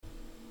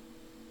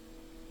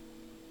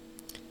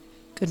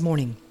Good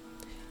morning,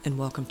 and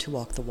welcome to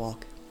Walk the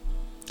Walk.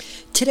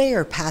 Today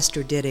our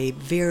pastor did a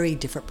very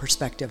different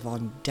perspective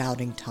on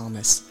Doubting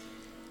Thomas.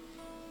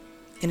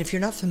 And if you're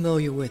not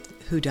familiar with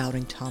who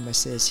Doubting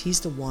Thomas is,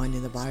 he's the one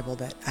in the Bible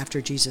that after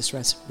Jesus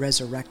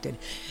resurrected,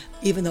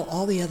 even though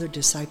all the other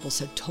disciples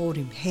had told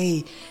him,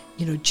 hey,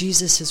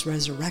 Jesus is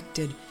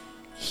resurrected,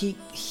 he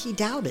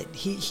doubted.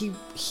 He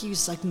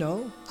was like,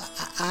 no,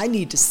 I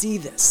need to see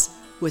this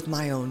with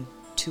my own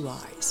two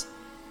eyes.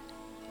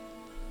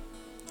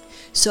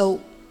 So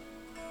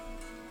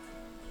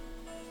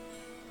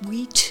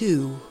we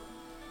too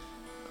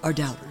are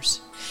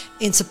doubters.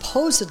 And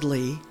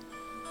supposedly,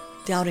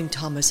 Doubting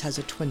Thomas has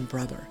a twin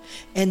brother.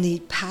 And the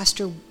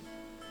pastor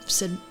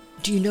said,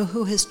 do you know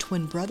who his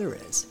twin brother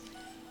is?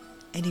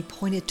 And he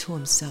pointed to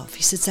himself.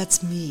 He says,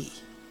 that's me.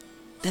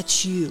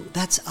 That's you.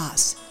 That's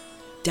us.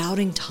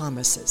 Doubting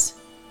Thomases.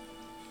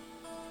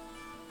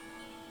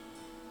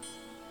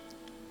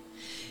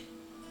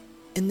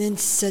 And then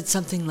said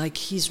something like,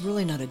 he's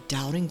really not a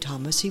doubting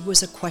Thomas. He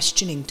was a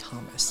questioning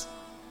Thomas.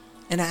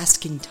 An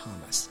asking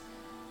Thomas.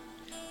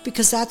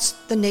 Because that's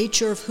the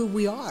nature of who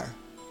we are.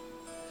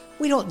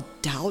 We don't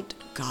doubt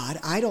God.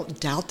 I don't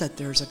doubt that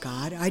there's a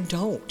God. I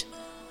don't.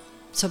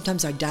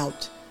 Sometimes I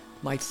doubt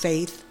my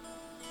faith.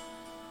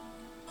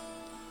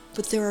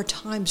 But there are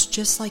times,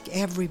 just like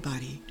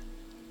everybody,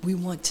 we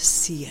want to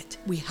see it.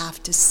 We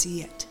have to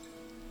see it.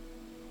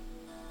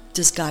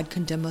 Does God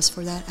condemn us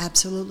for that?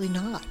 Absolutely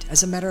not.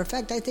 As a matter of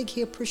fact, I think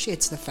he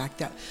appreciates the fact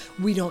that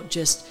we don't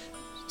just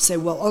say,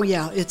 well, oh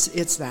yeah,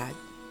 it's that.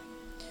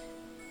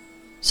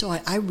 So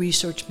I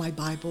research my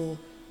Bible.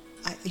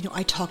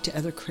 I talk to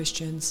other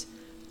Christians.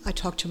 I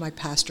talk to my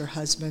pastor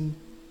husband.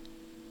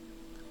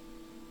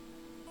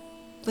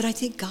 But I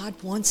think God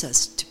wants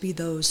us to be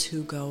those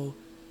who go,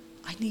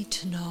 I need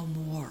to know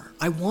more.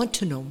 I want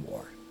to know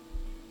more.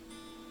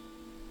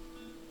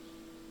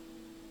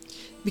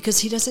 Because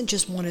he doesn't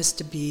just want us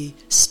to be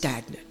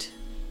stagnant.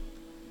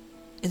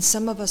 And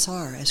some of us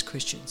are as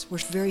Christians. We're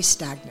very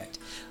stagnant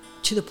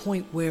to the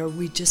point where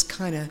we just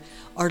kind of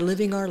are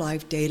living our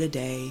life day to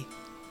day,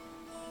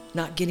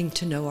 not getting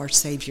to know our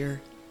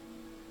Savior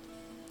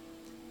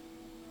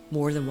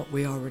more than what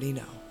we already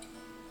know.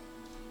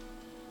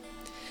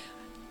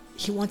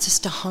 He wants us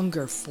to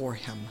hunger for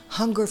him,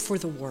 hunger for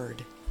the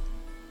Word.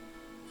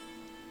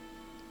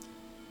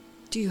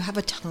 Do you have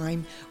a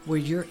time where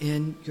you're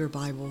in your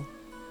Bible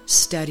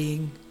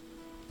studying?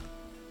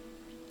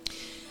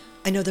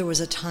 I know there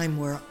was a time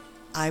where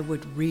I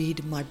would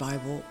read my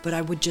Bible, but I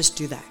would just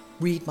do that,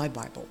 read my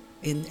Bible.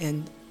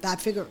 And I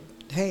figured,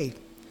 hey,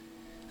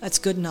 that's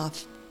good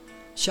enough.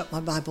 Shut my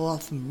Bible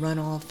off and run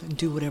off and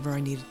do whatever I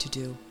needed to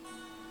do.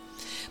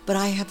 But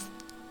I have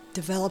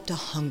developed a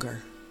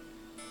hunger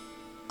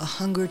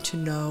to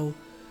know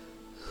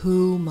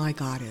who my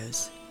God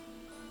is.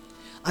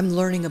 I'm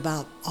learning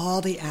about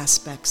all the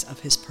aspects of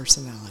his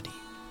personality.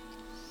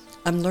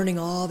 I'm learning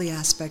all the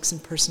aspects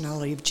and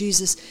personality of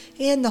Jesus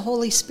and the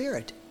Holy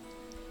Spirit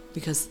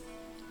because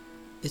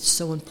it's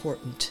so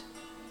important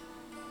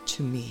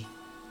to me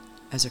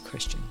as a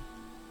Christian.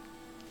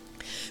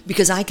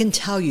 Because I can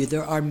tell you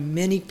there are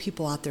many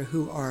people out there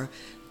who are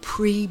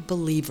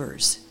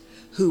pre-believers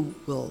who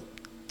will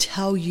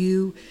tell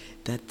you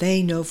that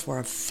they know for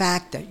a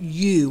fact that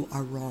you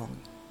are wrong.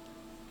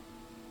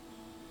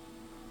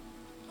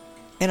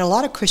 And a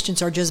lot of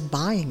Christians are just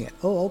buying it.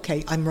 Oh,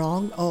 okay, I'm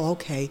wrong. Oh,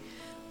 okay.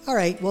 All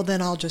right, well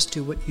then I'll just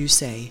do what you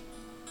say.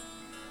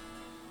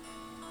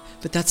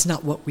 But that's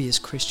not what we as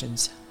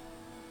Christians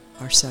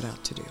are set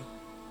out to do.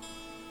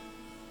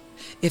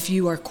 If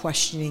you are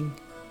questioning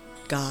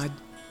God,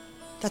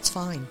 that's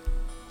fine.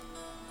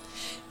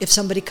 If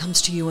somebody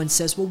comes to you and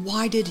says, well,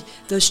 why did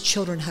those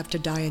children have to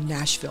die in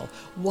Nashville?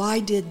 Why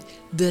did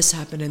this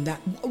happen and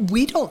that?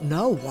 We don't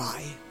know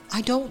why.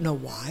 I don't know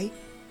why.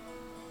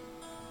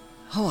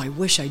 Oh, I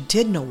wish I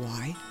did know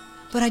why,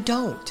 but I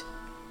don't.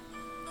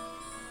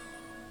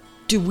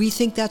 Do we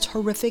think that's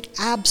horrific?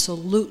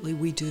 Absolutely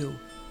we do.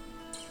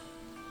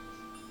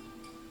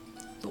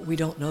 But we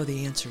don't know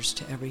the answers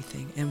to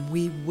everything, and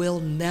we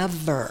will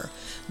never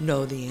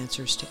know the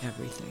answers to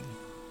everything.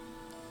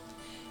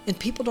 And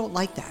people don't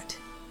like that.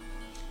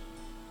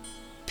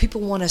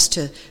 People want us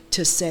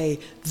to say,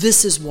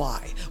 this is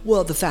why.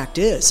 Well, the fact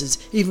is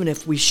even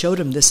if we showed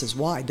them this is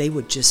why, they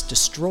would just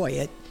destroy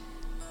it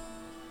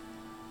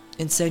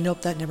and say,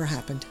 nope, that never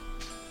happened.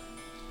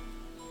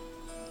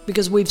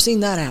 Because we've seen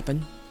that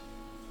happen.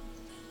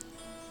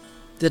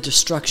 The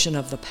destruction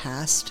of the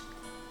past.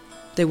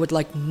 They would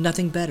like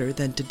nothing better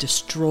than to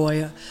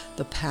destroy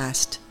the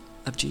past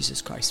of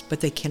Jesus Christ. But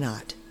they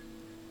cannot.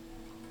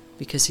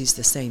 Because he's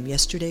the same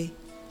yesterday,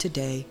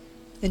 today,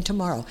 and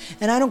tomorrow.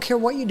 And I don't care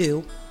what you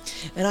do.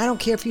 And I don't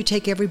care if you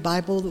take every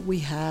Bible that we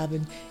have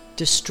and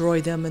destroy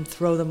them and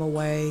throw them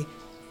away.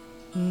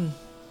 It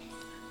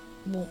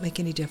won't make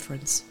any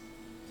difference.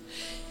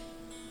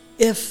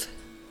 If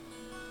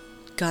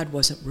God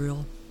wasn't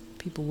real,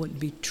 people wouldn't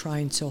be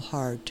trying so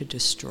hard to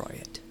destroy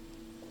it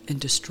and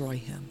destroy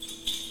him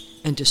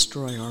and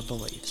destroy our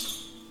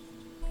beliefs.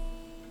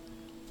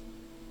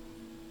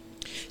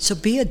 So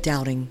be a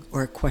doubting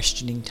or a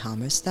questioning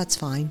Thomas. That's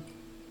fine.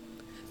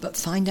 But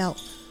find out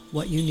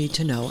what you need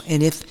to know.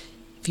 And if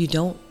you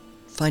don't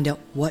find out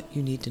what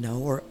you need to know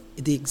or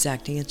the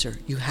exact answer,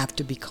 you have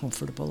to be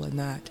comfortable in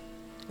that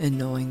and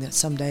knowing that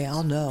someday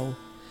I'll know,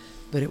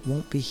 but it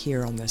won't be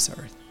here on this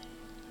earth.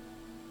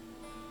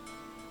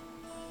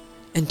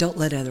 And don't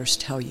let others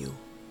tell you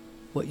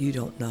what you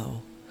don't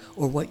know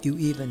or what you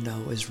even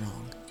know is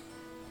wrong.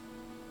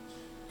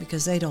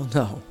 Because they don't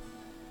know.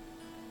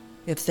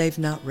 If they've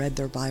not read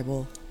their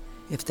Bible,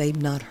 if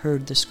they've not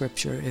heard the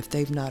Scripture, if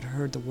they've not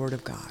heard the Word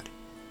of God,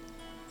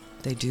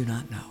 they do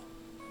not know.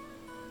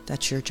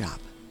 That's your job.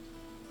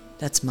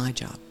 That's my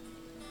job,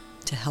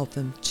 to help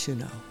them to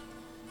know.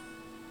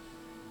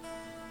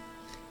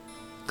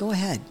 Go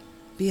ahead,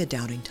 be a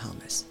doubting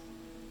Thomas.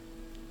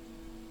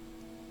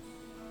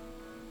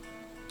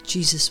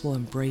 Jesus will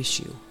embrace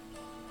you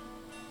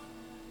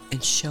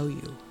and show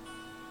you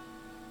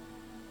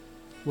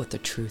what the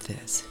truth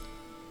is.